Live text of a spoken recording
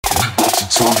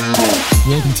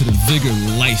Welcome to the Vigor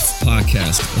Life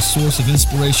Podcast, a source of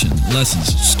inspiration,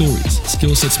 lessons, stories,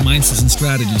 skill sets, mindsets, and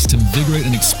strategies to invigorate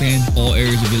and expand all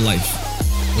areas of your life.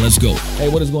 Let's go. Hey,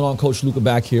 what is going on? Coach Luca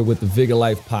back here with the Vigor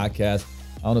Life Podcast.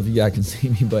 I don't know if you guys can see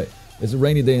me, but it's a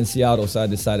rainy day in Seattle, so I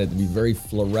decided to be very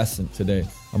fluorescent today.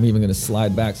 I'm even going to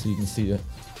slide back so you can see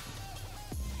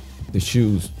the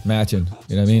shoes matching.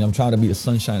 You know what I mean? I'm trying to be the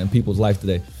sunshine in people's life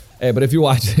today. Hey, but if you're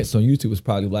watching this on YouTube, it's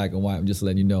probably black and white. I'm just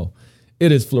letting you know.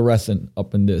 It is fluorescent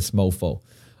up in this mofo.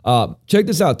 Check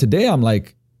this out. Today, I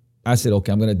said,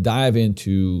 okay, I'm going to dive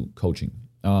into coaching.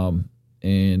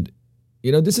 And,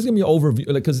 you know, this is going to be an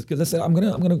overview, because I said, I'm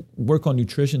going to work on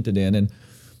nutrition today. And then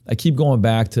I keep going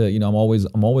back to, you know,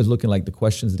 I'm always looking like the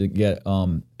questions that get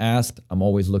asked. I'm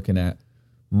always looking at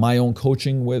my own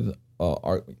coaching with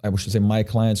my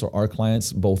clients or our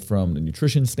clients, both from the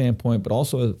nutrition standpoint, but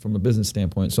also from a business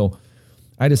standpoint. So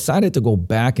I decided to go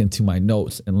back into my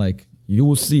notes, and like you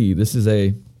will see, this is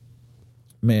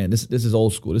this is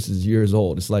old school. This is years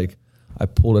old. It's like I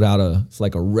pulled it out it's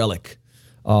like a relic.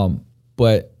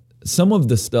 But some of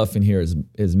the stuff in here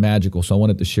is magical. So I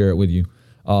wanted to share it with you.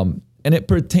 And it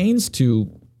pertains to,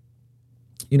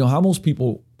 you know, how most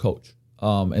people coach.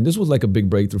 And this was like a big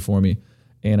breakthrough for me.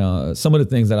 And some of the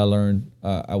things that I learned,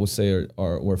 I would say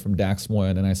were from Dax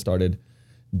Moyen, and I started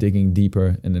digging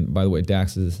deeper. And then, by the way,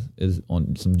 Dax is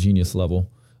on some genius level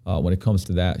when it comes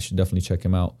to that. You should definitely check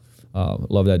him out.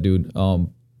 Love that dude.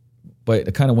 But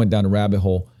it kind of went down a rabbit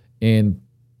hole, and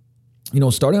you know,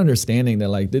 started understanding that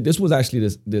like this was actually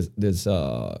this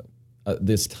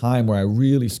time where I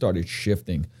really started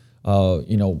shifting.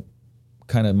 You know,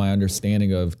 kind of my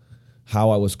understanding of how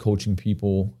I was coaching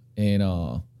people, and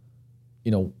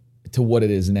you know, to what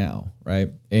it is now, right?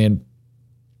 And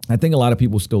I think a lot of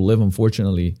people still live,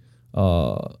 unfortunately,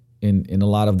 in a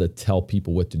lot of the tell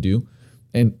people what to do.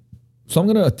 And so I'm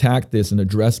going to attack this and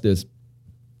address this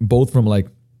both from like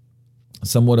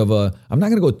somewhat of I'm not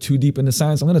going to go too deep into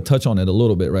science. I'm going to touch on it a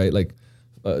little bit, right? Like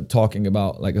talking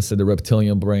about, like I said, the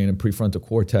reptilian brain and prefrontal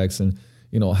cortex, and,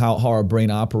 you know, how our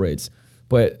brain operates.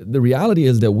 But the reality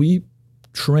is that we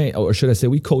train, or should I say,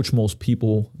 we coach most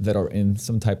people that are in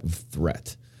some type of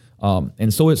threat.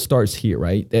 And so it starts here,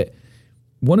 right? That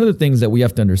one of the things that we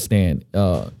have to understand,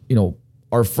 you know,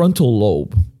 our frontal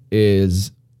lobe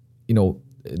is, you know,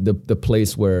 the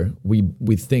place where we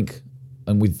think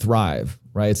and we thrive,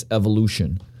 right? It's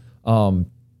evolution.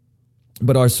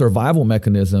 But our survival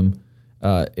mechanism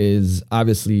is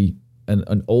obviously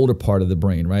an older part of the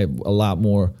brain, right? A lot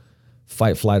more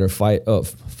fight, flight,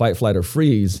 or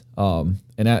freeze. And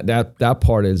that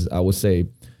part is, I would say,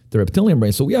 the reptilian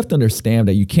brain. So we have to understand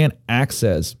that you can't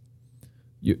access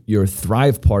your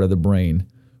thrive part of the brain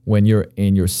when you're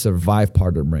in your survive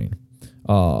part of the brain.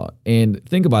 And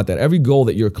think about that. Every goal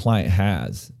that your client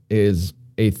has is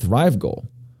a thrive goal.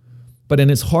 But then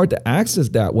it's hard to access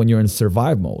that when you're in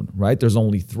survive mode, right? There's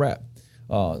only threat.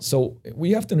 So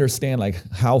we have to understand like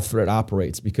how threat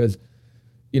operates, because,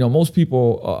 you know, most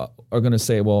people are going to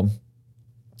say, well,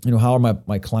 you know, how are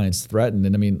my clients threatened?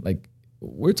 And I mean, like,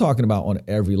 we're talking about on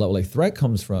every level. Like, threat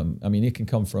comes from, I mean, it can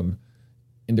come from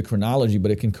endocrinology,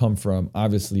 but it can come from,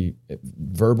 obviously,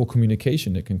 verbal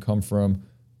communication. It can come from,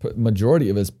 majority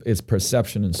of it's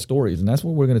perception and stories. And that's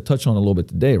what we're going to touch on a little bit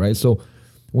today, right? So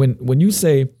when you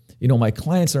say, you know, my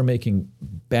clients are making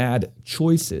bad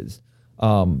choices,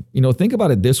 you know, think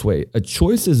about it this way. A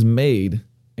choice is made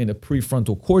in the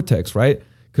prefrontal cortex, right?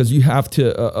 Because you have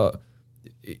to,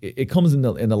 it comes in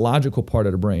the logical part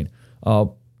of the brain,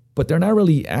 but they're not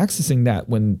really accessing that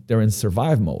when they're in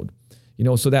survive mode. You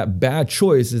know, so that bad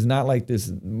choice is not like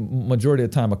this majority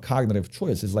of the time a cognitive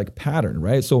choice. It's like pattern,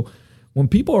 right? So when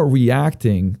people are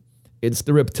reacting, it's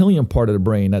the reptilian part of the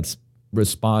brain that's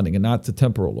responding, and not the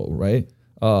temporal lobe, right?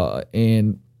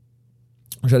 And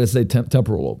I'm trying to say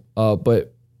temporal lobe,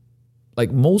 but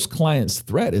like most clients'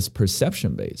 threat is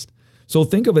perception based. So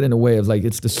think of it in a way of like,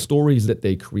 it's the stories that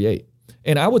they create.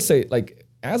 And I would say, like,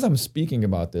 as I'm speaking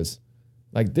about this,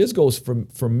 like, this goes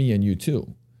for me and you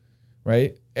too,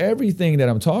 right? Everything that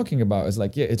I'm talking about is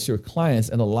like, yeah, it's your clients,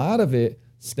 and a lot of it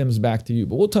stems back to you.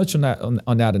 But we'll touch on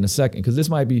that in a second, because this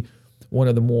might be one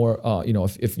of the more, you know,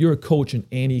 if you're a coach in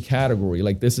any category,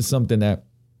 like, this is something that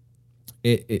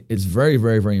it's very,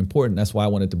 very, very important. That's why I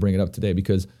wanted to bring it up today,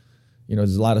 because, you know,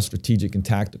 there's a lot of strategic and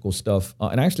tactical stuff.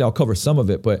 And actually, I'll cover some of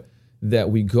it, but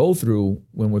that we go through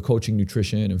when we're coaching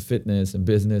nutrition and fitness and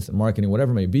business and marketing,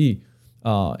 whatever it may be.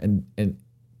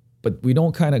 But we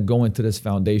don't kind of go into this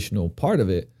foundational part of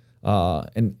it.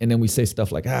 And then we say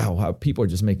stuff like, how people are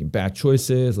just making bad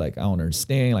choices. Like, I don't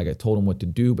understand. Like, I told them what to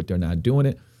do, but they're not doing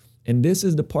it. And this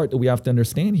is the part that we have to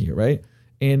understand here, right?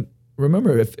 And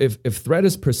remember, if threat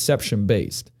is perception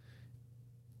based,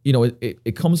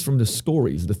 it comes from the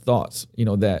stories, the thoughts,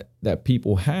 that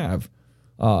people have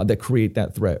that create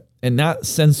that threat, and not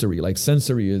sensory. Like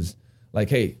sensory is like,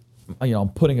 hey, I'm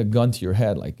putting a gun to your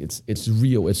head. Like it's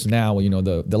real. It's now,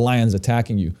 the lion's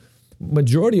attacking you.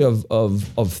 Majority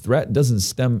of threat doesn't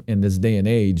stem in this day and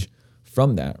age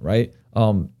from that, right?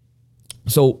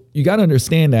 So you got to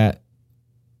understand that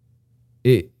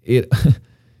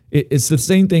it's the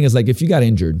same thing as like if you got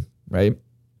injured, right,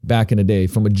 back in the day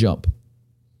from a jump,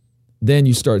 then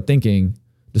you start thinking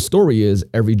the story is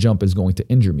every jump is going to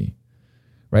injure me,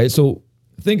 right? So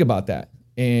think about that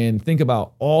and think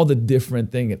about all the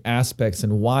different thing and aspects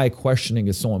and why questioning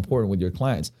is so important with your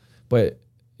clients. But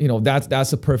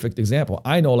that's a perfect example.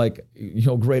 I know, like,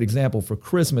 great example for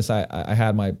Christmas. I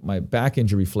had my back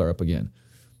injury flare up again,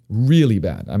 really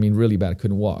bad. I mean, really bad. I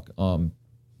couldn't walk. And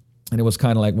it was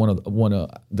kind of like one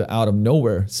of the out of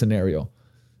nowhere scenario.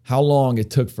 How long it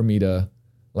took for me to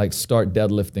like start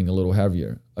deadlifting a little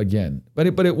heavier again. But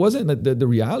it wasn't. The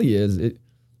reality is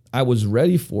I was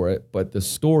ready for it, but the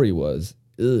story was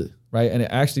right, and it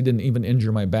actually didn't even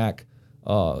injure my back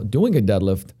doing a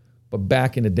deadlift. But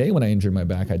back in the day when I injured my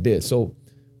back, I did. So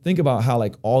think about how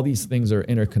like all these things are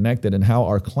interconnected and how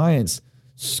our clients'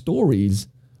 stories,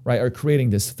 right, are creating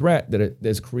this threat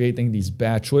that's creating these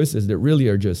bad choices that really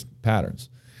are just patterns,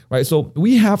 right? So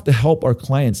we have to help our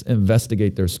clients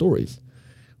investigate their stories,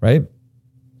 right?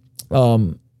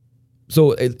 So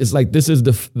it's like this is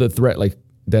the threat like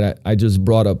that I just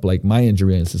brought up, like my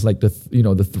injury. And it's like the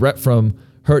threat from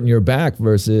hurting your back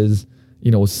versus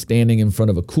standing in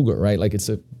front of a cougar, right? Like it's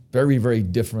a very, very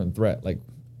different threat. Like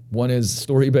one is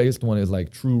story based, one is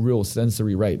like true, real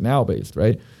sensory right now based,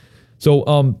 right?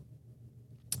 So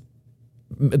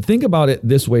think about it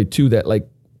this way too, that like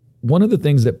one of the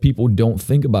things that people don't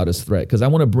think about is threat, because I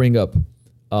want to bring up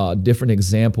different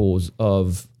examples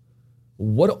of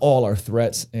what all are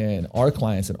threats in our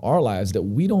clients and our lives that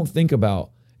we don't think about.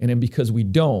 And then because we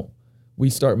don't, we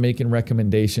start making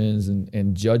recommendations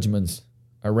and judgments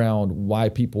around why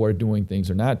people are doing things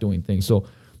or not doing things. So,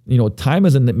 time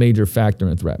is a major factor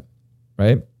in threat,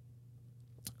 right?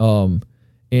 And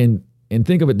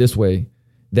think of it this way,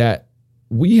 that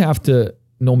we have to,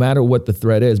 no matter what the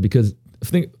threat is, because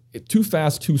think too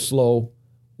fast, too slow,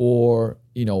 or,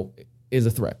 is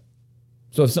a threat.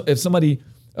 So if somebody,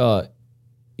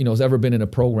 has ever been in a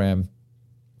program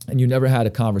and you never had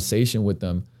a conversation with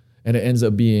them and it ends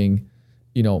up being,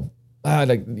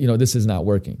 this is not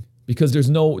working, because there's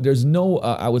no,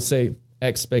 I would say,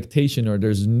 expectation, or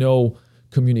there's no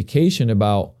communication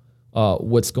about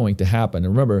what's going to happen.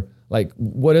 And remember, like,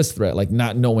 what is threat? Like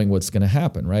not knowing what's going to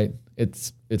happen, right?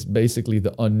 It's basically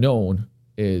the unknown.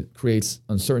 It creates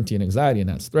uncertainty and anxiety, and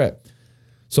that's threat.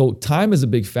 So time is a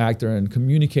big factor in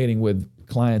communicating with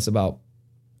clients about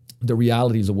the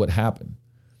realities of what happened,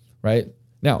 right?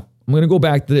 Now, I'm going to go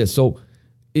back to this. So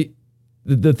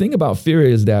the thing about fear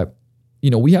is that,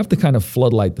 we have to kind of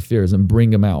floodlight the fears and bring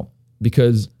them out,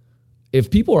 because if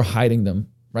people are hiding them,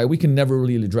 right, we can never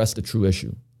really address the true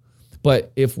issue.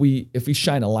 But if we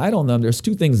shine a light on them, there's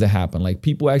two things that happen. Like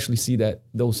people actually see that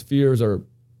those fears are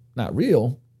not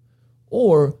real,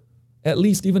 or at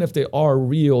least even if they are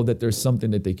real, that there's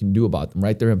something that they can do about them,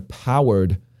 right? They're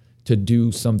empowered to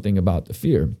do something about the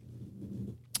fear.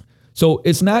 So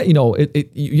it's not,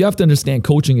 you have to understand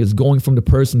coaching is going from the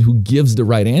person who gives the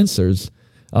right answers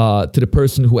to the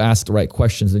person who asks the right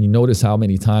questions. And you notice how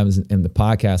many times in the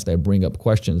podcast I bring up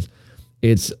questions.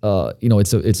 It's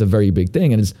a very big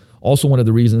thing. And it's also one of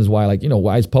the reasons why,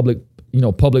 why is public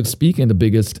speaking the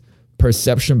biggest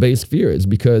perception-based fear, is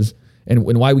because, and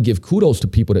why we give kudos to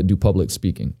people that do public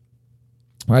speaking,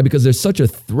 right? Because there's such a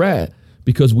threat,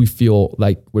 because we feel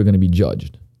like we're going to be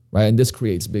judged, right? And this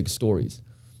creates big stories,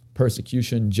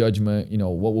 persecution, judgment,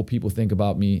 what will people think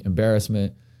about me,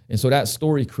 embarrassment. And so that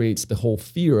story creates the whole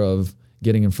fear of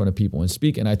getting in front of people and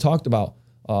speaking. I talked about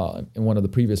in one of the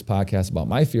previous podcasts about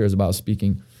my fears about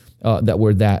speaking that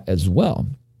were that as well,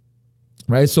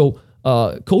 right? So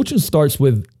coaching starts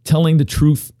with telling the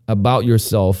truth about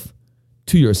yourself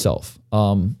to yourself.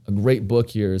 A great book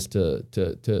here is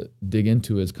to dig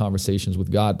into is Conversations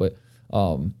with God. But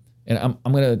and I'm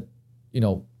gonna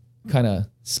kind of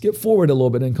skip forward a little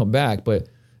bit and come back. But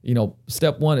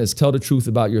step one is tell the truth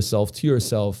about yourself to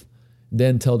yourself,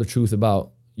 then tell the truth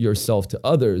about yourself to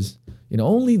others.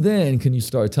 Only then can you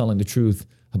start telling the truth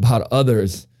about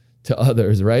others to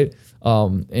others, right?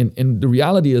 And the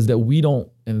reality is that we don't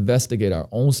investigate our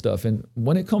own stuff. And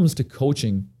when it comes to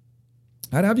coaching,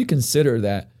 I'd have you consider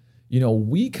that,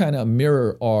 we kind of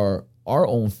mirror our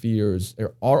own fears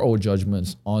or our own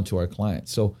judgments onto our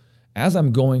clients. So as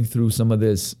I'm going through some of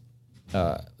these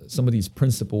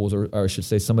principles, or I should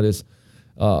say some of this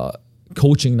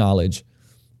coaching knowledge,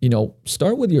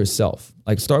 start with yourself.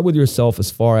 Like, start with yourself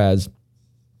as far as,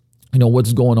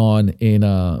 what's going on in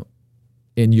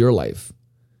your life,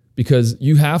 because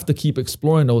you have to keep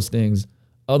exploring those things.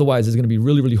 Otherwise, it's going to be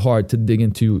really, really hard to dig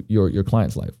into your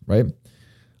client's life, right?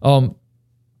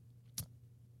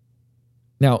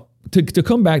 Now, to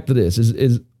come back to this,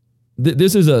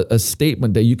 this is a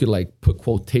statement that you could like put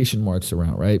quotation marks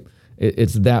around, right?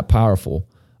 It's that powerful.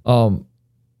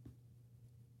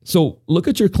 So look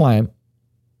at your client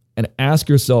and ask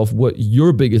yourself what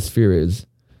your biggest fear is.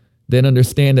 Then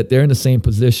understand that they're in the same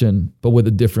position, but with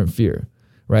a different fear,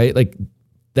 right? Like,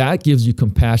 that gives you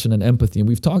compassion and empathy. And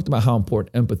we've talked about how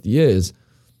important empathy is,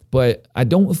 but I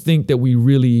don't think that we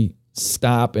really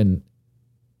stop and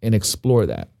explore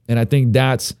that. And I think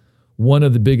that's one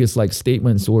of the biggest like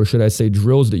statements, or should I say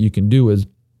drills, that you can do is,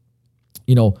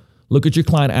 look at your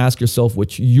client, ask yourself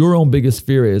what your own biggest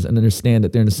fear is, and understand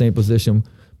that they're in the same position,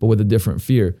 but with a different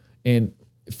fear. And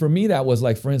for me, that was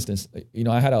like, for instance,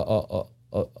 I had a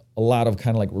lot of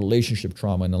kind of like relationship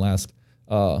trauma in the last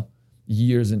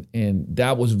years, and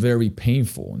that was very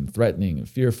painful and threatening and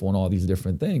fearful and all these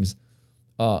different things.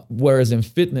 Whereas in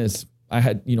fitness, I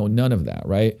had, none of that,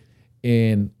 right?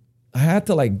 And I had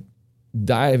to like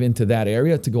dive into that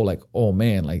area to go like, oh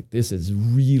man, like this is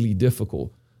really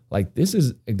difficult. Like, this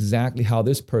is exactly how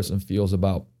this person feels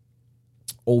about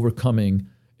overcoming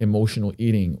emotional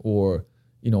eating, or,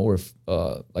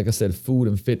 like I said, food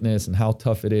and fitness, and how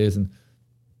tough it is,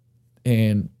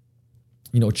 and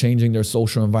changing their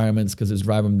social environments because it's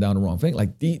driving them down the wrong thing.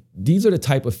 Like, these are the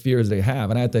type of fears they have.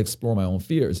 And I had to explore my own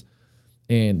fears.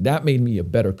 And that made me a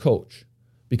better coach,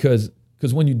 because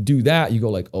when you do that, you go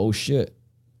like, oh shit,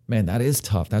 man, that is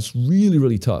tough. That's really,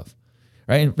 really tough.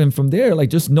 Right. And from there, like,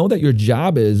 just know that your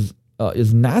job is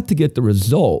not to get the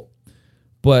result,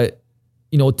 but,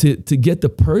 to get the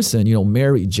person,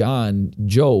 Mary, John,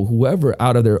 Joe, whoever,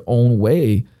 out of their own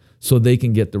way so they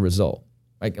can get the result.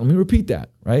 Like, let me repeat that,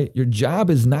 right? Your job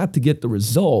is not to get the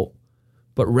result,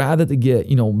 but rather to get,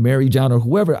 Mary, John, or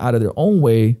whoever out of their own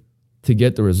way to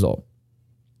get the result,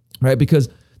 right? Because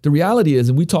the reality is,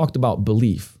 and we talked about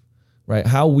belief, right?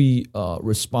 How we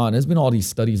respond. There's been all these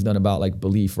studies done about like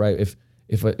belief, right?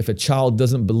 If a child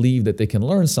doesn't believe that they can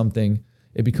learn something,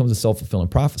 it becomes a self-fulfilling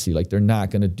prophecy. Like, they're not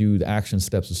going to do the action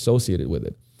steps associated with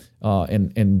it.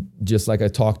 And just like I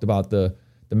talked about the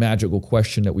magical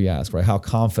question that we ask, right? How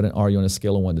confident are you on a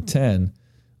scale of 1 to 10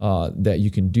 that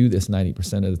you can do this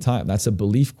 90% of the time? That's a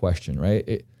belief question,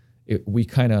 right? We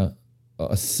kind of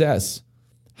assess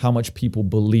how much people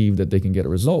believe that they can get a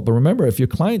result. But remember, if your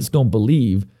clients don't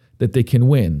believe that they can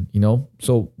win,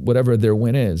 so whatever their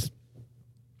win is,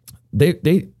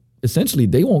 they essentially,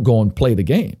 they won't go and play the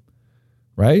game,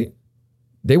 right?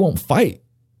 They won't fight.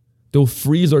 They'll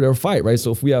freeze or they'll fight, right?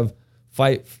 So if we have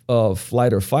fight,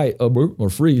 flight, or fight, or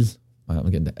freeze, I'm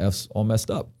getting the F's all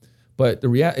messed up. But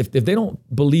if they don't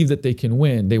believe that they can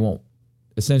win, they won't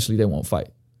fight,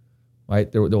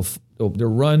 right? They'll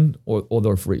run or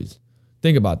they'll freeze.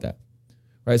 Think about that,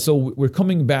 right? So we're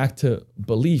coming back to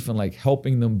belief and like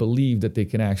helping them believe that they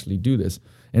can actually do this.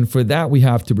 And for that, we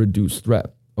have to reduce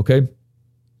threat, okay?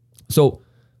 So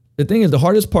the thing is, the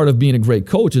hardest part of being a great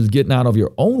coach is getting out of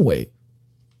your own way,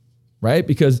 right?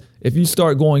 Because if you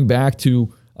start going back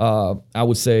to, I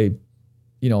would say,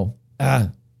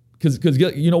 because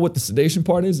you know what the sedation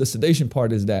part is? The sedation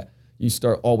part is that you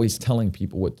start always telling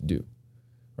people what to do,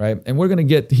 right? And we're going to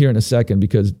get here in a second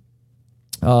because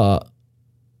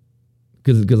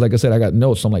like I said, I got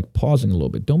notes, so I'm like pausing a little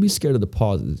bit. Don't be scared of the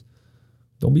pauses.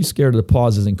 Don't be scared of the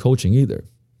pauses in coaching either.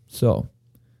 So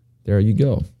there you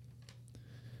go.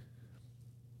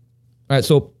 All right,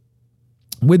 so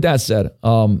with that said,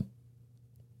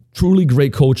 truly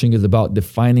great coaching is about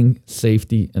defining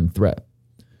safety and threat,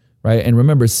 right? And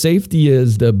remember, safety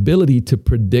is the ability to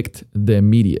predict the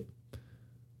immediate.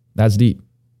 That's deep,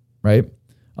 right?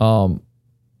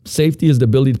 Safety is the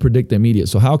ability to predict the immediate.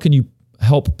 So how can you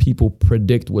help people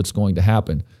predict what's going to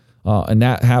happen? And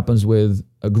that happens with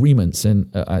agreements.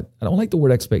 And I don't like the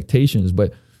word expectations,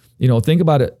 but think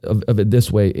about it of it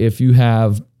this way. If you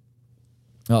have,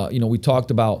 we talked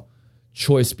about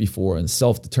choice before and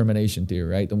self-determination theory,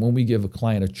 right? And when we give a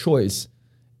client a choice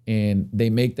and they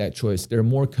make that choice, they're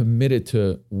more committed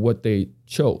to what they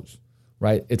chose,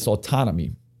 right? It's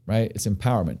autonomy, right? It's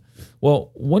empowerment.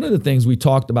 Well, one of the things we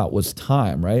talked about was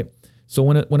time, right? So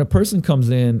when a person comes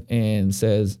in and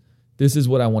says, this is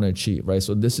what I want to achieve, right?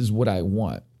 So this is what I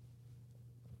want.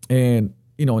 And,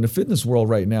 in the fitness world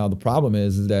right now, the problem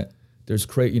is that there's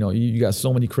you got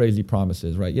so many crazy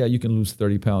promises, right? Yeah, you can lose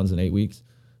 30 pounds in 8 weeks,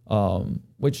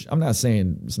 which I'm not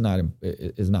saying it's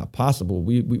not possible.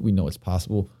 We know it's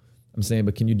possible. I'm saying,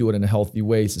 but can you do it in a healthy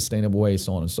way, sustainable way,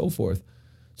 so on and so forth?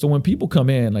 So when people come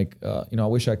in, like, I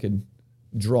wish I could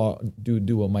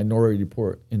do a minority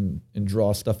report and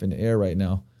draw stuff in the air right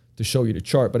now to show you the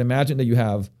chart. But imagine that you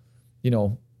have,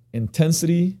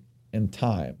 intensity and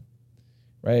time,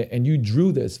 right? And you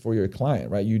drew this for your client,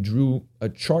 right? You drew a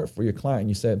chart for your client.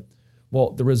 You said, well,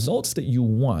 the results that you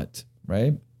want,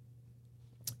 right?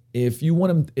 If you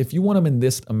want them in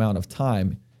this amount of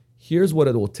time, here's what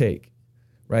it will take,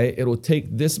 right? It'll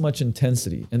take this much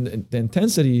intensity. And the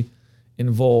intensity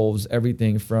involves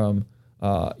everything from,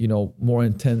 more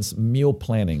intense meal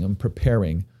planning and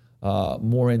preparing,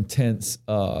 more intense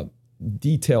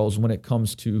details when it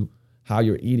comes to how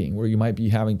you're eating, where you might be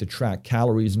having to track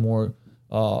calories more,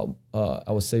 I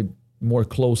would say more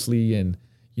closely. And,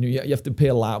 you have to pay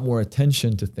a lot more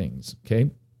attention to things,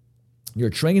 okay? Your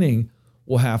training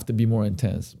will have to be more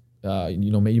intense.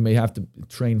 You may have to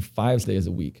train 5 days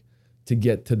a week to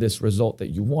get to this result that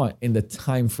you want in the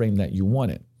time frame that you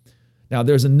want it. Now,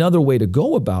 there's another way to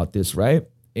go about this, right?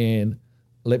 And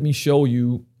let me show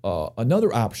you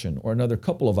another option or another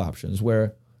couple of options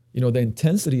where, the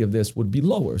intensity of this would be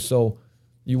lower. So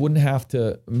you wouldn't have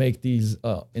to make these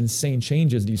insane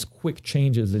changes, these quick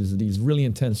changes, these really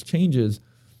intense changes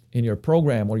in your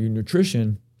program or your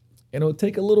nutrition. And it'll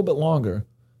take a little bit longer,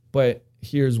 but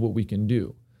here's what we can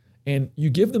do. And you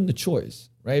give them the choice,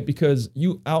 right? Because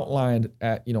you outlined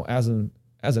as an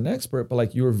expert, but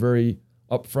like you were very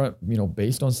upfront,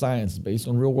 based on science, based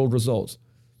on real world results,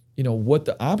 what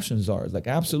the options are. It's like,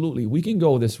 absolutely, we can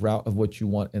go this route of what you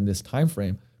want in this time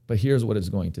frame, but here's what it's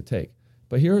going to take.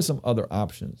 But here are some other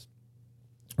options,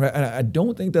 right? And I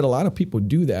don't think that a lot of people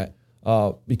do that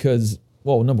because,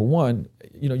 well, number one,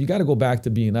 you got to go back to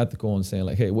being ethical and saying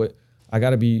like, hey, I got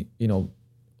to be,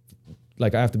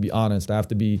 like I have to be honest. I have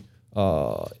to be,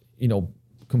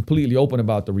 completely open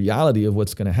about the reality of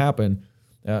what's going to happen.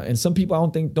 And some people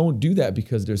don't do that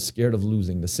because they're scared of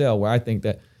losing the sale, where I think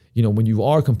that, when you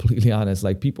are completely honest,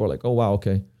 like people are like, oh, wow,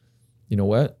 okay, you know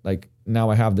what? Like now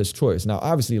I have this choice. Now,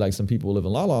 obviously, like some people live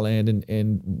in la la land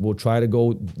and will try to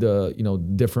go the,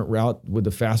 different route with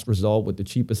the fast result, with the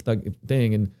cheapest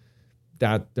thing. And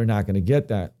that they're not going to get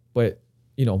that. But,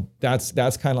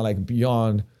 that's kind of like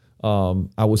beyond,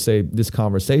 I would say, this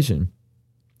conversation.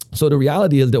 So the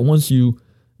reality is that once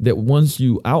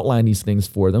you outline these things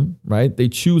for them, right, they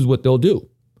choose what they'll do,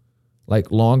 like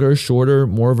longer, shorter,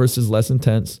 more versus less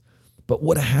intense. But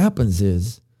what happens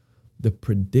is the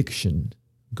prediction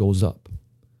goes up,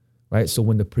 right? So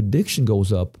when the prediction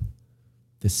goes up,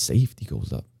 the safety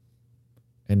goes up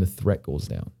and the threat goes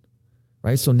down,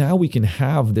 right? So now we can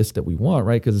have this that we want,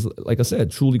 right? Because like I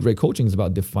said, truly great coaching is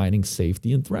about defining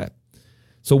safety and threat.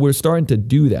 So we're starting to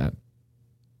do that.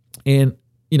 And,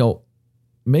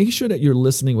 make sure that you're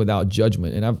listening without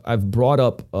judgment. And I've brought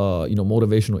up,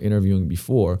 motivational interviewing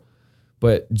before,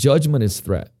 but judgment is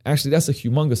threat. Actually, that's a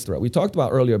humongous threat. We talked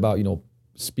about earlier about,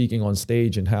 speaking on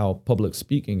stage and how public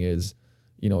speaking is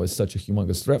such a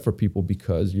humongous threat for people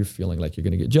because you're feeling like you're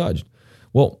going to get judged.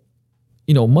 Well,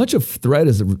 much of threat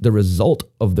is the result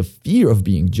of the fear of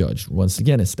being judged. Once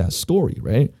again, it's that story,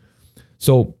 right?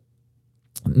 So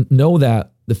know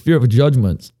that the fear of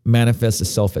judgment manifests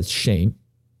itself as shame.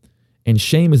 And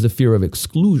shame is the fear of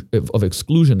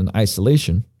exclusion and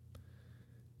isolation.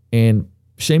 And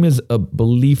shame is a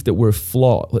belief that we're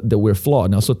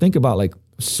flawed. Now, so think about like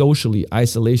socially,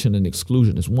 isolation and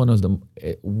exclusion is one of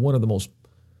the most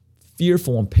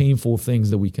fearful and painful things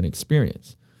that we can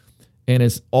experience. And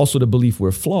it's also the belief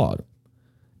we're flawed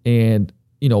and,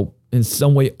 in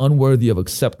some way unworthy of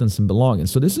acceptance and belonging.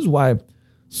 So this is why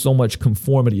so much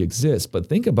conformity exists. But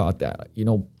think about that,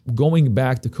 going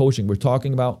back to coaching, we're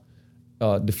talking about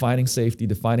defining safety,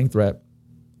 defining threat.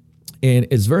 And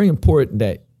it's very important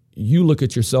that you look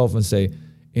at yourself and say,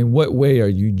 in what way are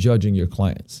you judging your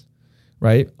clients,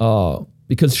 right?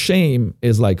 Because shame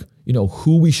is like,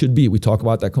 who we should be. We talk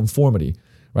about that conformity,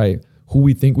 right? Who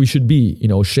we think we should be.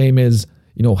 Shame is,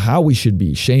 how we should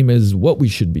be. Shame is what we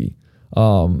should be.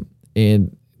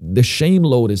 And the shame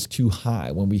load is too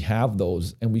high when we have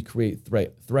those and we create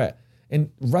threat. And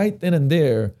right then and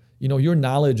there, your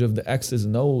knowledge of the X's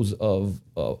and O's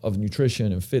of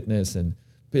nutrition and fitness and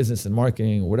business and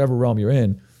marketing, or whatever realm you're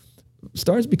in,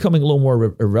 starts becoming a little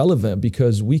more irrelevant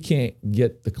because we can't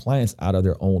get the clients out of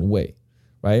their own way,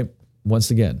 right?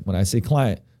 Once again, when I say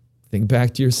client, think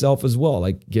back to yourself as well,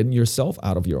 like getting yourself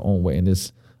out of your own way and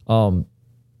this out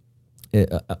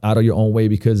of your own way,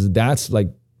 because that's like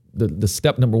the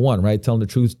step number one, right? Telling the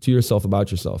truth to yourself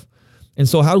about yourself. And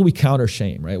so how do we counter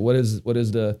shame, right? What is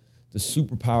the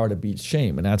superpower that beats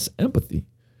shame? And that's empathy,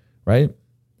 right?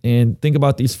 And think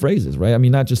about these phrases, right? I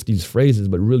mean, not just these phrases,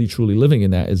 but really truly living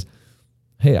in that is,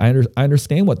 hey, I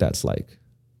understand what that's like,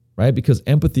 right? Because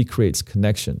empathy creates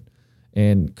connection.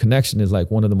 And connection is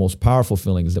like one of the most powerful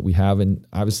feelings that we have. And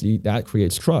obviously that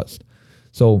creates trust.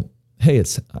 So, hey,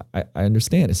 I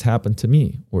understand it's happened to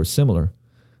me or similar.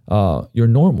 You're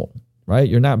normal, right?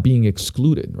 You're not being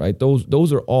excluded, right?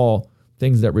 Those are all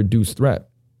things that reduce threat.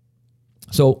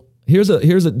 So this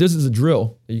is a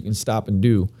drill that you can stop and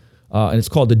do. And it's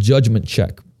called the judgment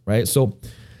check, right? So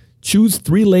choose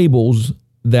 3 labels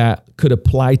that could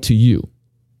apply to you,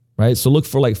 right? So look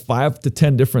for like 5 to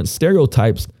 10 different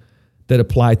stereotypes that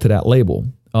apply to that label.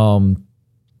 I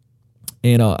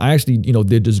actually,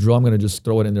 did this drill. I'm going to just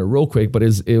throw it in there real quick, but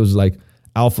it was like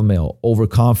alpha male,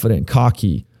 overconfident,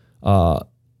 cocky,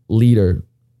 leader,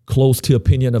 close to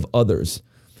opinion of others,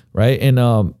 right? And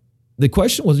the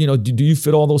question was, do you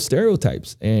fit all those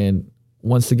stereotypes? And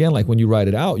once again, like when you write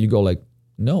it out, you go like,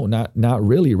 no, not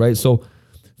really, right? So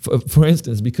for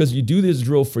instance, because you do this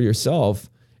drill for yourself,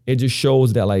 it just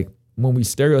shows that like when we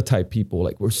stereotype people,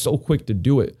 like we're so quick to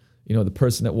do it. The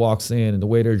person that walks in and the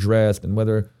way they're dressed and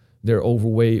whether they're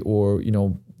overweight or,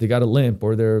 they got a limp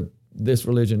or they're this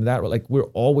religion, that, like we're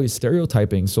always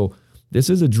stereotyping. So this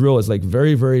is a drill. It's like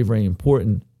very, very, very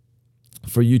important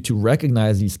for you to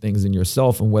recognize these things in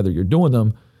yourself and whether you're doing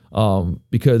them.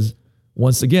 Because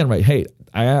once again, right, hey,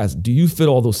 I asked, do you fit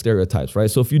all those stereotypes,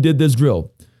 right? So if you did this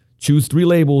drill, choose 3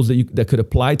 labels that could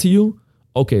apply to you.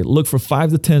 Okay, look for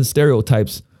 5 to 10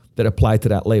 stereotypes that apply to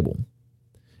that label.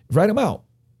 Write them out.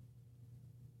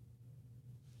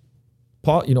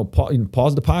 Pause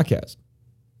the podcast.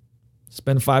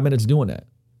 Spend 5 minutes doing that.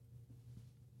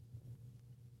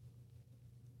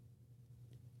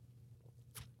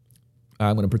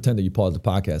 I'm going to pretend that you paused the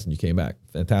podcast and you came back.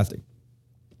 Fantastic.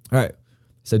 All right.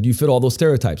 So do you fit all those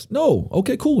stereotypes? No.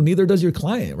 Okay, cool. Neither does your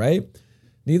client, right?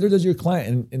 Neither does your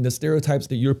client and the stereotypes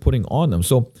that you're putting on them.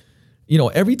 So,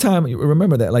 every time,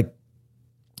 remember that like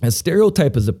a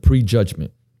stereotype is a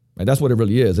prejudgment, right? That's what it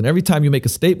really is. And every time you make a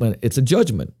statement, it's a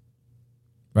judgment,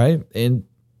 right? And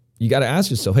you got to ask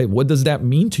yourself, hey, what does that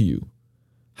mean to you?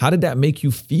 How did that make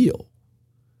you feel?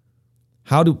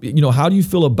 How do you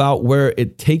feel about where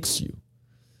it takes you?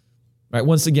 Right.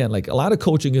 Once again, like a lot of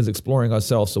coaching is exploring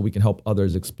ourselves so we can help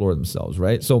others explore themselves.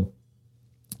 Right. So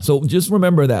just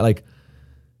remember that like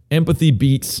empathy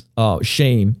beats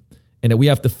shame, and that we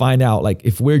have to find out like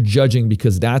if we're judging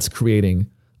because that's creating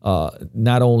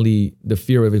not only the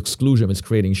fear of exclusion, it's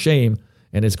creating shame,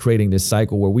 and it's creating this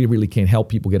cycle where we really can't help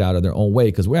people get out of their own way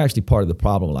because we're actually part of the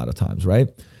problem a lot of times. Right.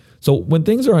 So when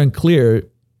things are unclear,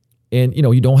 and,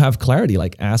 you don't have clarity,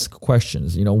 like ask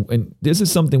questions, and this is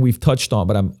something we've touched on,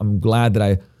 but I'm glad that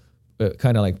I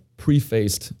kind of like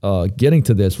prefaced getting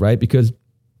to this, right? Because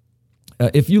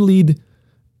if you lead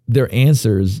their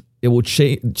answers, it will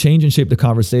change and shape the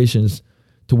conversations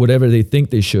to whatever they think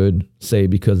they should say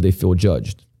because they feel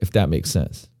judged, if that makes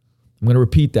sense. I'm going to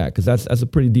repeat that because that's a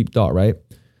pretty deep thought, right?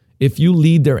 If you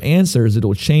lead their answers,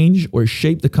 it'll change or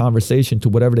shape the conversation to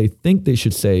whatever they think they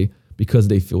should say because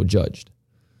they feel judged.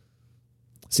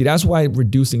 See, that's why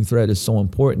reducing threat is so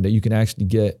important, that you can actually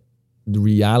get the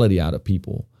reality out of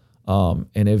people.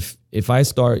 And if I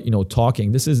start,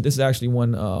 talking, this is actually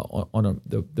one on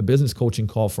the business coaching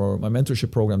call for my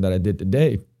mentorship program that I did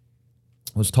today.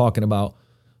 I was talking about,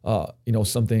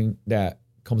 something that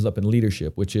comes up in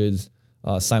leadership, which is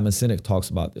Simon Sinek talks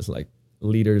about this, like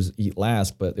leaders eat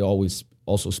last, but they always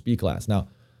also speak last. Now,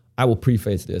 I will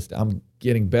preface this. I'm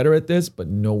getting better at this, but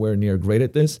nowhere near great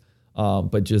at this.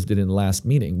 But just did in the last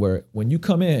meeting, where when you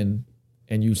come in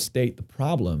and you state the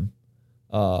problem,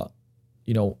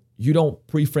 you don't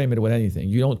pre-frame it with anything.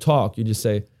 You don't talk. You just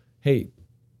say, hey,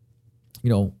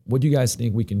 what do you guys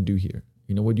think we can do here?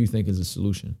 What do you think is the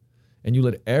solution? And you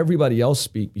let everybody else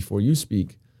speak before you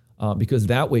speak, because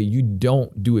that way you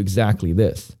don't do exactly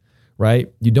this,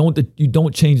 right? You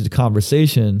don't change the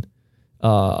conversation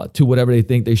to whatever they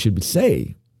think they should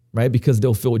say, right? Because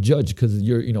they'll feel judged because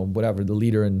you're, whatever, the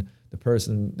leader and the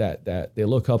person that they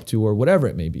look up to or whatever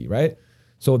it may be, right?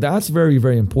 So that's very,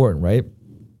 very important, right?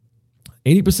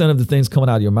 80% of the things coming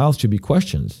out of your mouth should be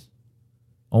questions.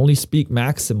 Only speak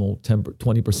maximal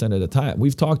 20% of the time.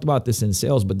 We've talked about this in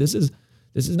sales, but this is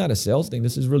not a sales thing.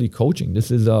 This is really coaching.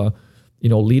 This is,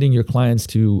 leading your clients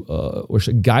to, or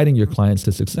guiding your clients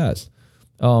to success.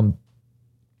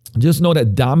 Just know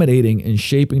that dominating and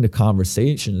shaping the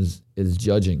conversations is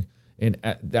judging. And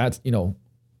that's,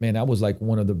 man, that was like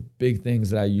one of the big things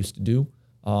that I used to do.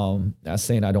 Not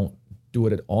saying I don't do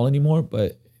it at all anymore,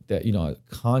 but that, I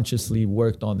consciously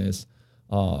worked on this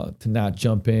to not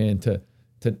jump in, to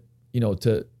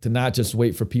not just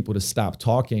wait for people to stop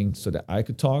talking so that I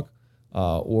could talk,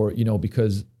 or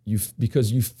because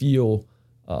you feel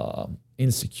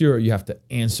insecure, you have to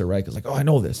answer, right? Because like, oh, I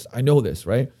know this,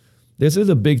 right? This is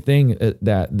a big thing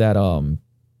that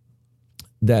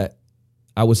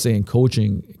I would say in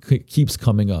coaching keeps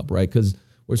coming up, right? Because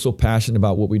we're so passionate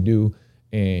about what we do,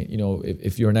 and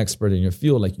if you're an expert in your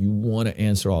field, like you want to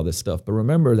answer all this stuff, but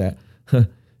remember that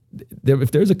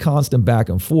if there's a constant back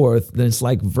and forth, then it's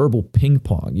like verbal ping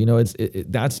pong.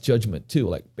 That's judgment too.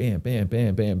 Like bam, bam,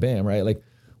 bam, bam, bam, right? Like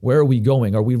where are we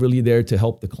going? Are we really there to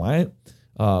help the client,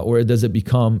 or does it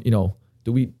become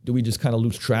do we just kind of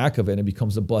lose track of it and it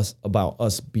becomes a bus about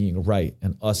us being right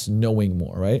and us knowing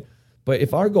more, right? But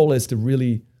if our goal is to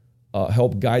really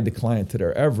help guide the client to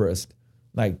their Everest,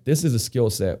 like this is a skill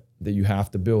set that you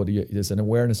have to build. There's an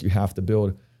awareness you have to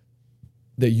build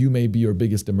that you may be your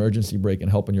biggest emergency brake in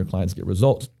helping your clients get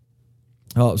results.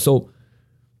 So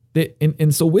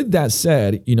with that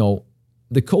said,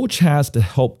 the coach has to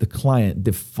help the client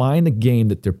define the game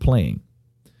that they're playing,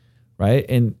 right?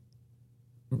 And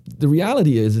the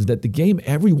reality is that the game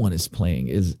everyone is playing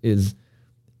is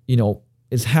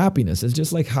happiness. It's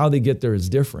just like how they get there is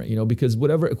different, because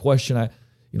whatever question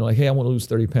like, hey, I want to lose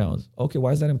 30 pounds. Okay,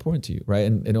 why is that important to you, right?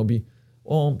 And it'll be,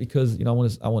 because I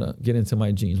want to get into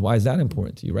my jeans. Why is that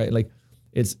important to you, right? Like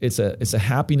it's a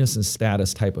happiness and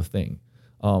status type of thing,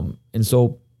 and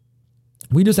so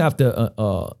we just have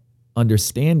to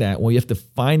understand that. Well, you have to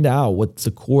find out what's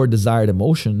the core desired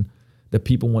emotion that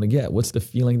people want to get. What's the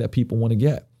feeling that people want to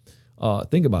get?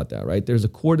 Think about that, right? There's a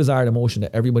core desired emotion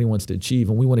that everybody wants to achieve,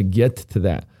 and we want to get to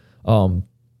that.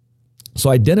 So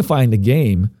identifying the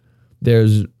game,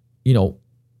 there's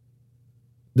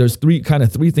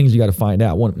three things you got to find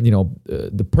out. One,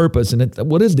 the purpose, and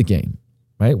what is the game,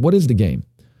 right? What is the game?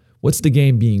 What's the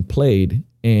game being played,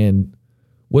 and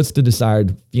what's the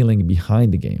desired feeling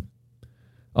behind the game?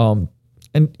 And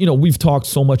we've talked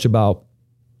so much about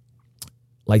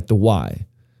like the why,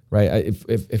 right?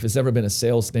 If it's ever been a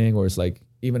sales thing, or it's like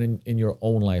even in your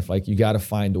own life, like you got to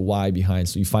find the why behind,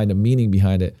 so you find a meaning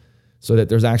behind it, so that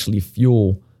there's actually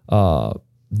fuel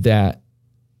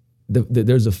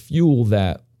there's a fuel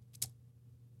that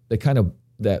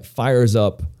fires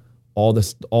up all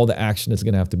the action that's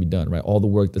going to have to be done, right? All the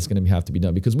work that's going to have to be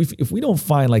done. Because if we don't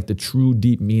find like the true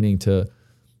deep meaning to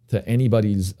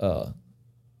anybody's, I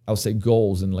would say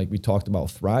goals, and like we talked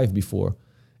about thrive before,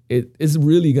 it is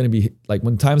really going to be like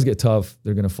when times get tough,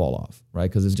 they're going to fall off, right?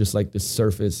 Because it's just like the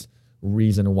surface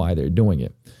reason why they're doing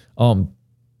it. And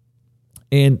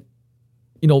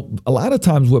a lot of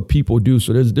times what people do,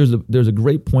 so there's a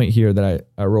great point here that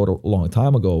I wrote a long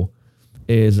time ago,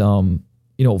 is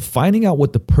finding out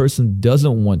what the person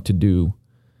doesn't want to do,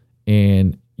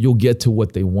 and you'll get to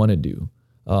what they want to do.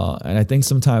 And I think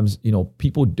sometimes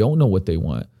people don't know what they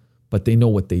want, but they know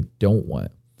what they don't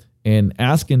want. And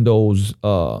asking those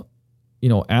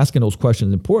questions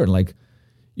is important, like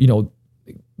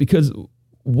because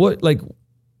what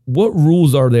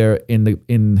rules are there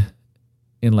in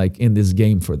this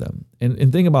game for them,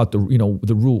 and think about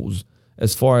the rules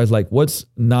as far as like what's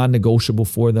non-negotiable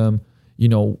for them.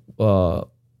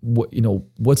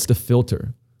 What's the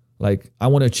filter? Like I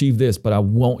want to achieve this, but I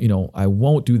won't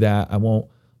do that. I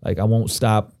won't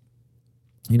stop,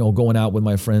 going out with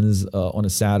my friends on a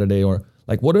Saturday, or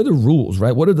like what are the rules,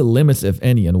 right? What are the limits, if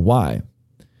any, and why,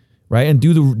 right? And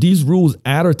do these rules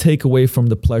add or take away from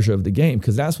the pleasure of the game?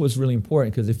 Because that's what's really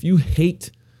important. Because if you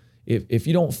hate if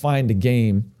you don't find the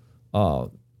game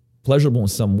pleasurable in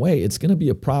some way, it's going to be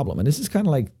a problem. And this is kind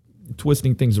of like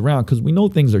twisting things around, because we know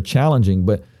things are challenging,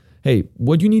 but hey,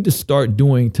 what do you need to start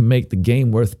doing to make the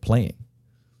game worth playing,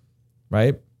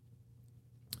 right?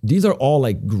 These are all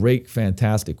like great,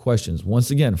 fantastic questions,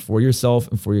 once again, for yourself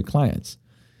and for your clients.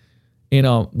 And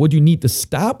what do you need to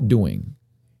stop doing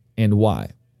and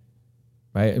why,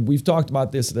 right? And we've talked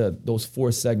about those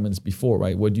 4 segments before,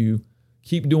 right? What do you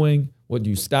keep doing? What do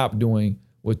you stop doing?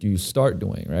 What do you start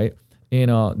doing, right?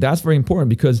 And that's very important,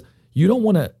 because you don't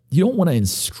want to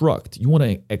instruct, you want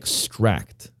to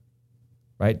extract,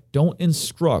 right? Don't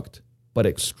instruct, but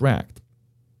extract,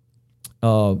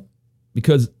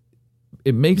 because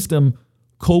it makes them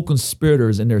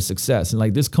co-conspirators in their success. And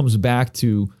like this comes back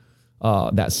to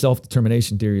that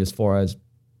self-determination theory, as far as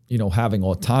having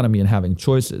autonomy and having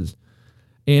choices.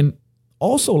 And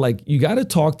also, like, you got to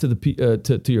talk to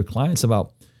to your clients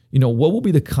about what will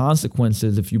be the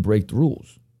consequences if you break the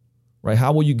rules, right?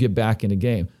 How will you get back in the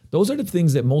game? Those are the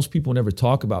things that most people never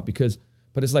talk about,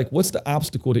 but it's like, what's the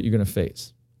obstacle that you're going to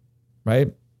face,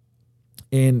 right?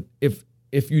 And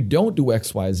if you don't do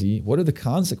X, Y, Z, what are the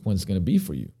consequences going to be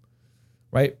for you,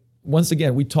 right? Once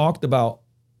again, we talked about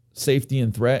safety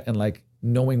and threat and like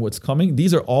knowing what's coming.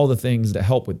 These are all the things that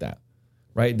help with that,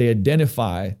 right? They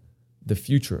identify the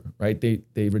future, right?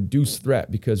 They reduce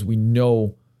threat because we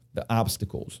know the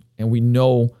obstacles and we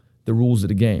know the rules of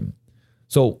the game.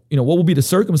 So, what will be the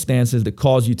circumstances that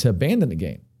cause you to abandon the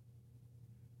game,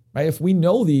 right? If we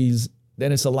know these,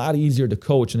 then it's a lot easier to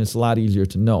coach and it's a lot easier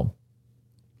to know.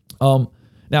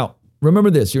 Now,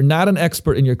 remember this, you're not an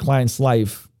expert in your client's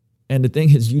life. And the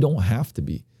thing is, you don't have to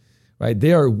be, right?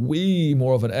 They are way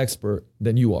more of an expert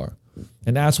than you are.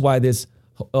 And that's why this,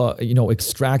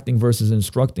 extracting versus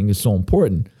instructing is so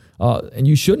important. And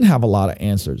you shouldn't have a lot of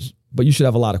answers, but you should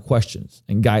have a lot of questions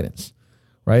and guidance,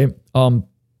 right?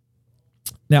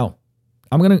 Now,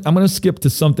 I'm gonna skip to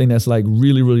something that's like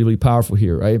really, really, really powerful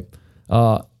here, right?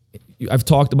 I've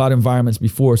talked about environments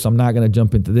before, so I'm not gonna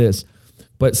jump into this,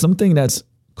 but something that's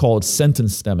called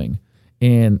sentence stemming.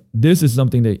 And this is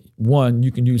something that, one,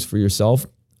 you can use for yourself,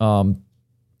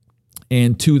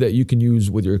 and two, that you can use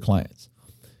with your clients.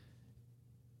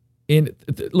 And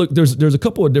look, there's a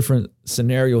couple of different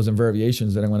scenarios and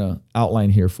variations that I'm going to outline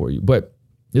here for you, but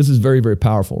this is very, very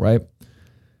powerful, right?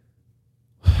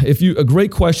 A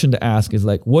great question to ask is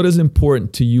like, what is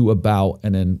important to you about,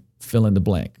 and then fill in the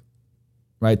blank,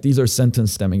 right? These are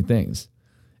sentence stemming things.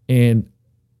 And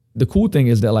the cool thing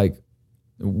is that like,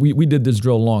 we did this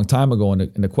drill a long time ago,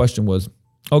 and the question was,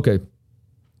 okay,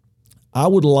 I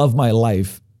would love my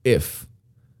life if,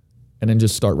 and then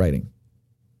just start writing,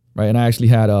 right? And I actually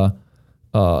had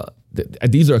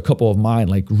these are a couple of mine,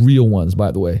 like real ones,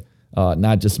 by the way,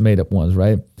 not just made up ones,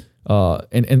 right?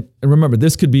 And remember,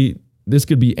 this could be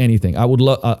anything. I would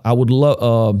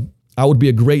be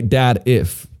a great dad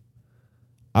if.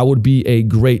 I would be a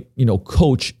great,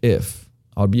 coach if.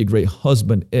 I would be a great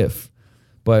husband if.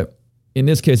 But in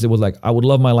this case, it was like, I would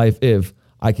love my life if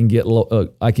I can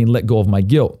I can let go of my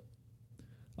guilt.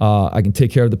 I can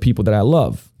take care of the people that I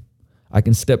love. I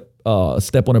can step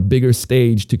on a bigger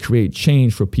stage to create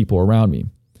change for people around me.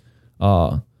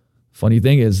 Funny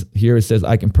thing is, here it says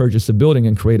I can purchase a building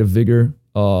and create a vigor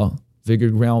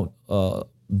ground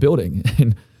building,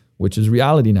 which is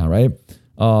reality now, right?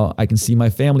 I can see my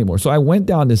family more. So I went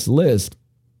down this list,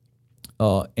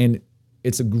 and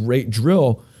it's a great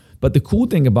drill. But the cool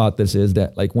thing about this is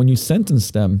that like when you sentence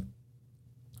stem,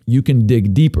 you can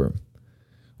dig deeper,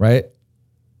 right?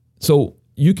 So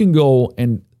you can go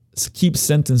and keep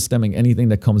sentence stemming anything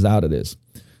that comes out of this.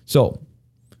 So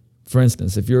for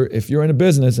instance, if you're in a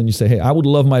business and you say, hey, I would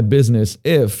love my business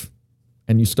if,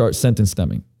 and you start sentence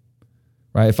stemming,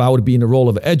 right? If I would be in the role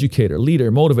of educator,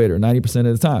 leader, motivator, 90%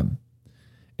 of the time.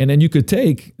 And then you could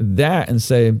take that and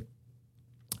say,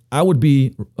 I would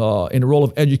be in the role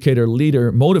of educator,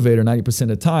 leader, motivator 90% of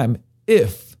the time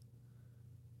if ...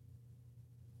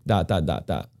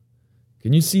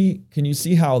 Can you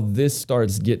see how this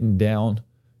starts getting down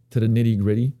to the nitty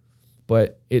gritty?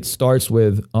 But it starts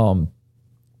with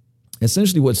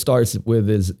essentially what starts with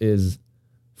is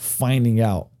finding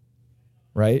out,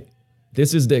 right?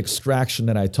 This is the extraction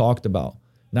that I talked about,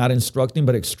 not instructing,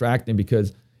 but extracting,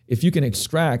 because if you can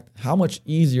extract, how much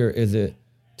easier is it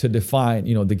to define,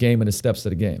 the game and the steps of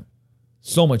the game?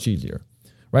 So much easier,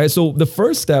 right? So the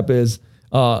first step is,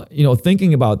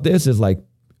 thinking about this is like,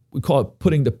 we call it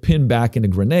putting the pin back in the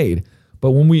grenade.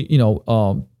 But when we,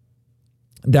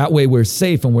 that way we're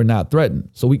safe and we're not threatened.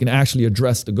 So we can actually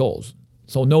address the goals.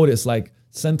 So notice like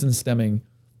sentence stemming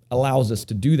allows us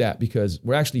to do that because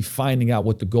we're actually finding out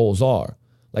what the goals are.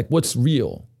 Like what's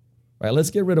real, right?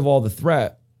 Let's get rid of all the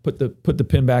threat, put the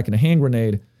pin back in a hand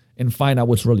grenade and find out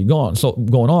what's really going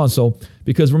on. So,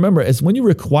 because remember, it's when you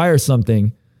require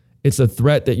something, it's a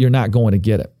threat that you're not going to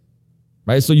get it,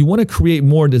 right? So you want to create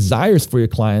more desires for your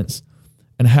clients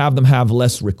and have them have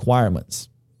less requirements,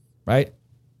 right?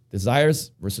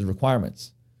 Desires versus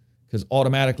requirements. Because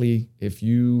automatically, if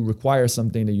you require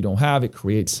something that you don't have, it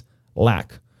creates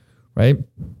lack, right?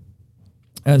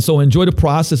 And so enjoy the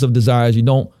process of desires. You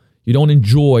don't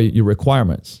enjoy your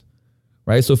requirements,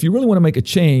 right? So if you really want to make a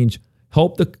change,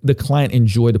 help the client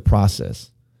enjoy the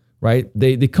process, right?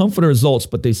 They come for the results,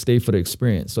 but they stay for the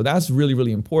experience. So that's really,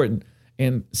 really important.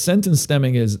 And sentence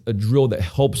stemming is a drill that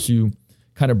helps you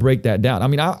kind of break that down. I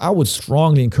mean, I would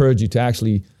strongly encourage you to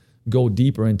actually go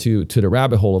deeper into the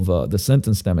rabbit hole of the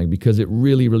sentence stemming, because it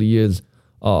really, really is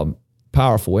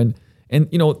powerful. And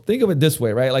think of it this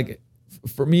way, right? Like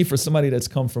for somebody that's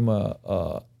come from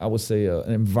I would say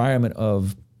an environment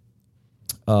of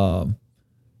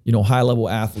high level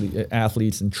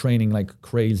athletes and training like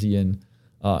crazy and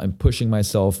pushing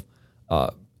myself,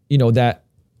 that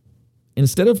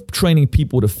instead of training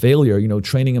people to failure,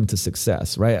 training them to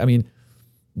success, right? I mean,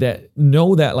 that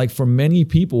know that like for many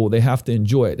people, they have to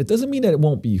enjoy it. It doesn't mean that it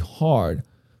won't be hard,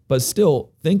 but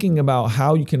still thinking about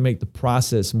how you can make the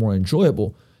process more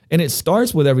enjoyable. And it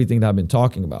starts with everything that I've been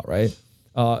talking about, right?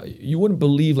 You wouldn't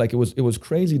believe, like it was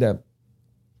crazy that,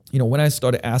 when I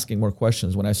started asking more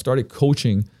questions, when I started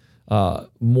coaching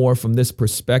more from this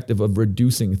perspective of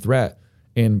reducing threat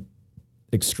and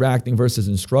extracting versus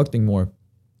instructing more,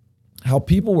 how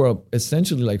people were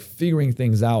essentially like figuring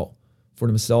things out for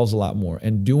themselves a lot more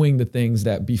and doing the things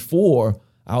that before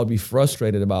I would be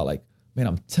frustrated about, like, man,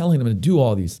 I'm telling them to do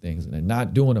all these things and they're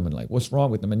not doing them, and like, what's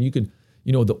wrong with them? And you could,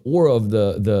 the aura of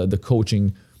the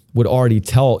coaching would already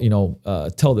tell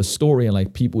the story, and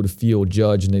like people would feel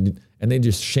judged, and they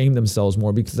just shame themselves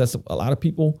more, because that's a lot of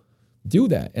people do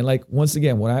that. And like, once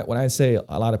again, when I say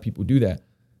a lot of people do that,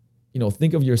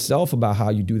 think of yourself about how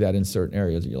you do that in certain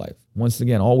areas of your life. Once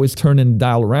again, always turn and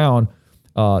dial around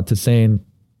to saying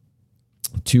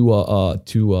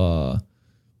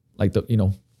like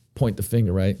point the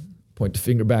finger, right? Point the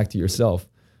finger back to yourself.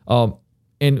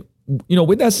 And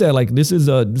with that said, like this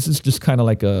is just kind of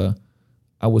like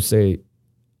I would say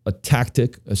a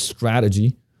tactic, a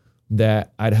strategy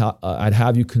that I'd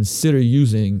have you consider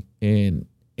using in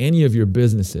any of your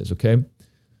businesses. Okay.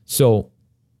 So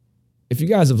if you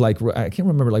guys have I can't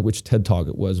remember like which TED Talk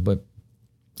it was, but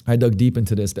I dug deep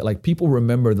into this, that like people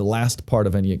remember the last part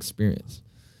of any experience,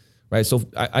 right? So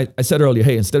I said earlier,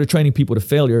 hey, instead of training people to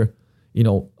failure,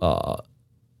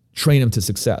 train them to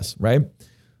success, right?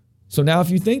 So now if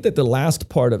you think that the last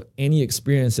part of any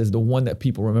experience is the one that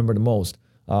people remember the most,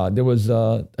 there was,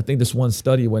 I think this one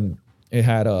study when it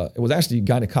was actually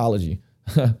gynecology,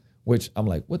 which I'm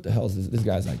like, what the hell is this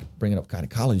guy's like bringing up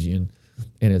gynecology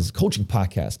in his coaching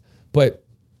podcast. But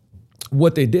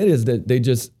what they did is that they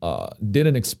just did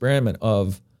an experiment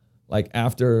of like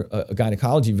after a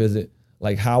gynecology visit,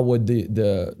 like how would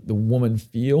the woman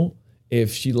feel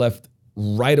if she left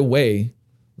right away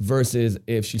versus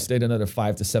if she stayed another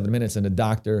 5 to 7 minutes, and the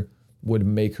doctor would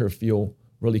make her feel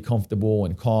really comfortable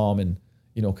and calm, and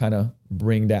kind of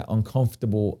bring that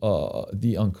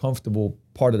the uncomfortable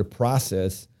part of the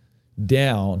process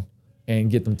down and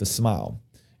get them to smile.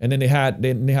 And then they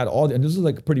had all, and this is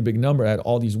like a pretty big number, had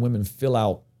all these women fill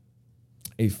out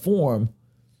a form.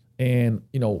 And,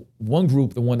 one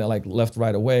group, the one that like left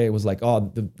right away, was like,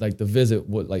 oh, the visit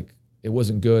was like, it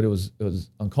wasn't good. It was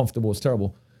uncomfortable. It was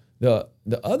terrible. The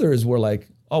others were like,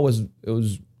 oh,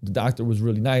 the doctor was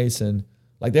really nice. And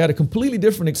like they had a completely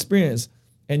different experience.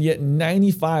 And yet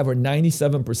 95 or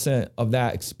 97% of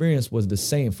that experience was the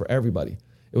same for everybody.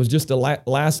 It was just the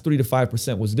last 3 to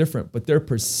 5% was different, but their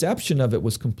perception of it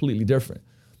was completely different.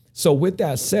 So with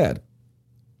that said,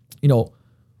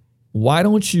 why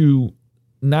don't you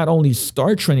not only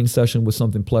start training session with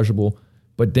something pleasurable,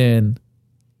 but then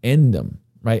end them,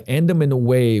 right? End them in a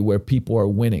way where people are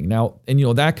winning. Now, and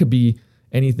that could be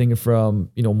anything from,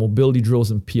 mobility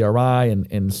drills and PRI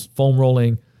and foam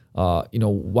rolling,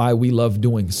 why we love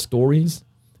doing stories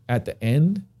at the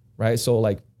end, right? So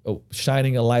like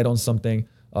shining a light on something.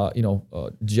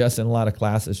 Jess in a lot of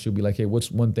classes, she'll be like, hey,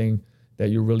 what's one thing that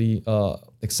you're really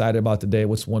excited about today?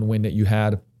 What's one win that you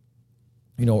had?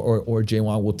 Or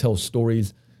Jaywan will tell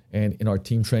stories, and in our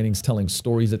team trainings, telling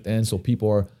stories at the end, so people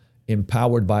are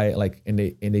empowered by it, like, and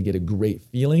they get a great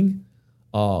feeling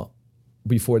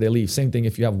before they leave. Same thing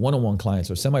if you have one-on-one clients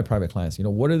or semi-private clients.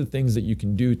 What are the things that you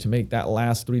can do to make that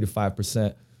last 3 to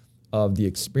 5% of the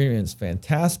experience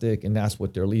fantastic? And that's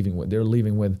what they're leaving with. They're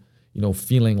leaving with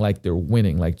feeling like they're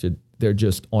winning, like they're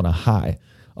just on a high.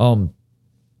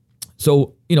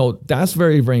 So that's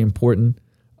very, very important.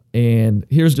 And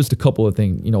here's just a couple of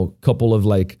things, couple of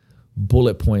like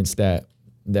bullet points that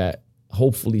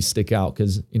hopefully stick out.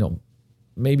 Cause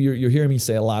maybe you're hearing me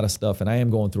say a lot of stuff, and I am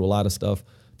going through a lot of stuff,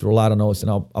 through a lot of notes,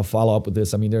 and I'll follow up with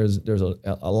this. I mean, there's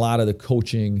a lot of the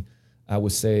coaching, I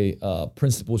would say,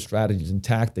 principles, strategies, and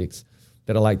tactics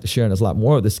that I like to share. And there's a lot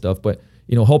more of this stuff, but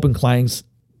helping clients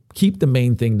keep the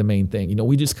main thing.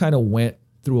 We just kind of went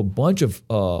through a bunch of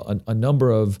a number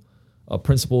of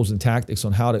principles and tactics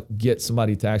on how to get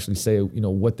somebody to actually say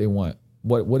what they want,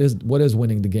 what is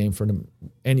winning the game for them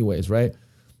anyways, right?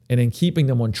 And then keeping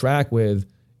them on track with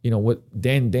what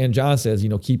Dan John says,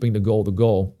 keeping the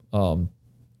goal,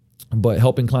 but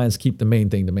helping clients keep the main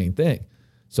thing,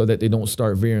 so that they don't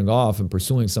start veering off and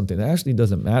pursuing something that actually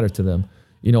doesn't matter to them.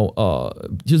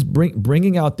 Just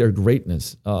bringing out their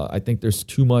greatness. I think there's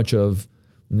too much of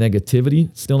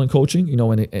negativity still in coaching,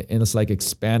 and it's like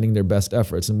expanding their best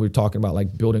efforts. And we're talking about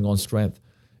like building on strength,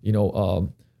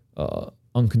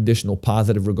 unconditional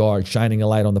positive regard, shining a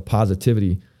light on the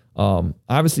positivity.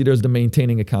 Obviously there's the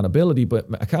maintaining accountability, but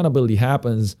accountability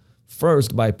happens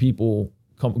first by people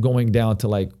going down to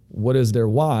like, what is their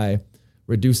why,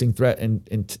 reducing threat,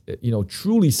 and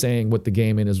truly saying what the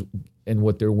game is and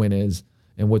what their win is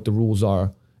and what the rules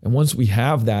are. And once we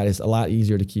have that, it's a lot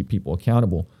easier to keep people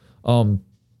accountable.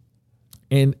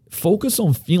 And focus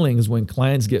on feelings when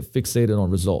clients get fixated on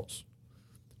results,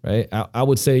 right? I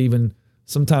would say even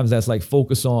sometimes that's like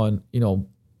focus on,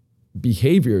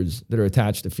 behaviors that are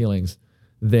attached to feelings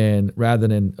rather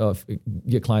than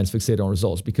get clients fixated on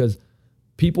results, because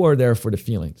people are there for the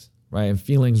feelings, right? And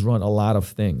feelings run a lot of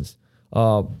things.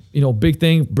 Big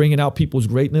thing, bringing out people's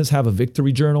greatness, have a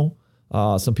victory journal.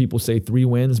 Some people say 3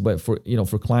 wins, but for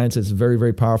clients, it's very,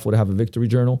 very powerful to have a victory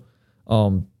journal.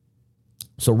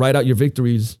 So write out your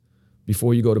victories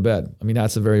before you go to bed. I mean,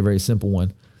 that's a very, very simple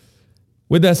one.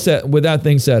 With that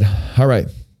thing said, all right.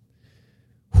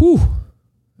 Whew.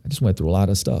 I just went through a lot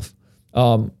of stuff.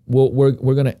 We're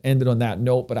going to end it on that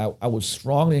note, but I would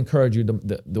strongly encourage you.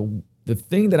 The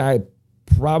thing that I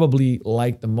probably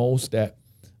like the most out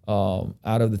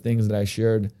of the things that I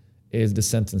shared is the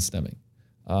sentence stemming,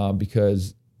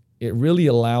 because it really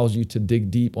allows you to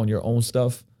dig deep on your own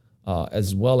stuff,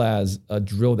 as well as a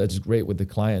drill that's great with the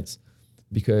clients,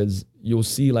 because you'll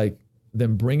see like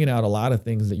them bringing out a lot of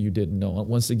things that you didn't know.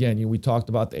 Once again, we talked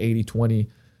about the 80-20,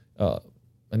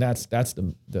 and that's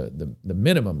the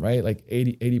minimum, right? Like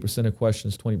 80% of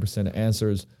questions, 20% of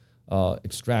answers,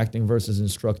 extracting versus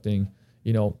instructing,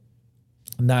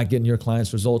 not getting your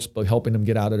clients results, but helping them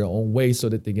get out of their own way so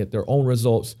that they get their own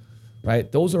results,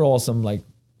 right? Those are all some like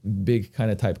big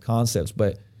kind of type concepts,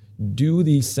 but do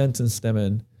the sentence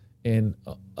stemming in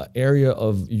an area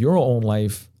of your own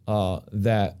life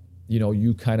that,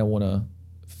 you kind of want to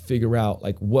figure out,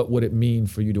 like, what would it mean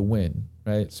for you to win,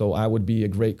 right? So I would be a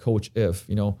great coach if,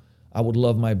 I would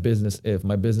love my business if,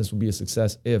 my business would be a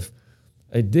success if.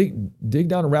 I dig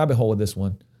down a rabbit hole with this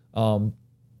one.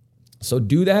 So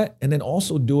do that, and then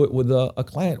also do it with a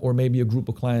client or maybe a group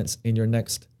of clients in your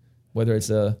next, whether it's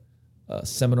a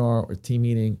seminar or team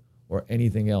meeting or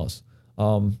anything else.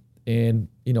 And,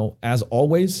 as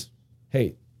always,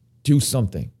 hey, do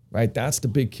something, right? That's the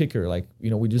big kicker. Like,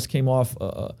 we just came off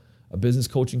a business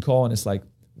coaching call, and it's like,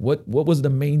 what was the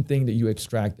main thing that you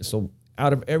extracted? So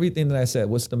out of everything that I said,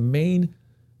 what's the main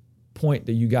point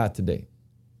that you got today?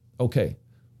 Okay,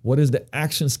 what is the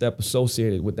action step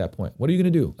associated with that point? What are you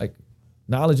going to do? Like,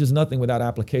 knowledge is nothing without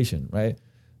application, right?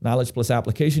 Knowledge plus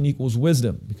application equals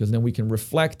wisdom, because then we can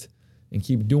reflect and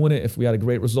keep doing it. If we had a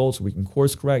great results, we can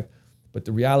course correct. But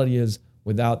the reality is,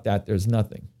 without that, there's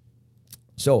nothing.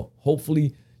 So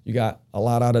hopefully you got a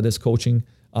lot out of this coaching.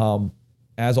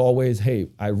 As always, hey,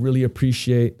 I really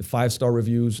appreciate the 5-star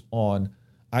reviews on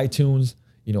iTunes,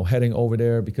 heading over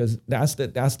there, because that's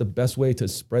the best way to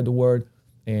spread the word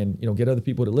and, get other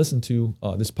people to listen to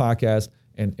this podcast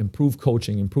and improve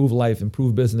coaching, improve life,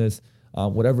 improve business,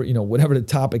 whatever the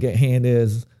topic at hand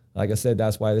is. Like I said,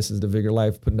 that's why this is the Vigor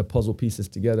Life, putting the puzzle pieces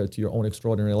together to your own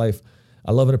extraordinary life.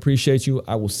 I love and appreciate you.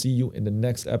 I will see you in the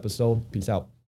next episode. Peace out.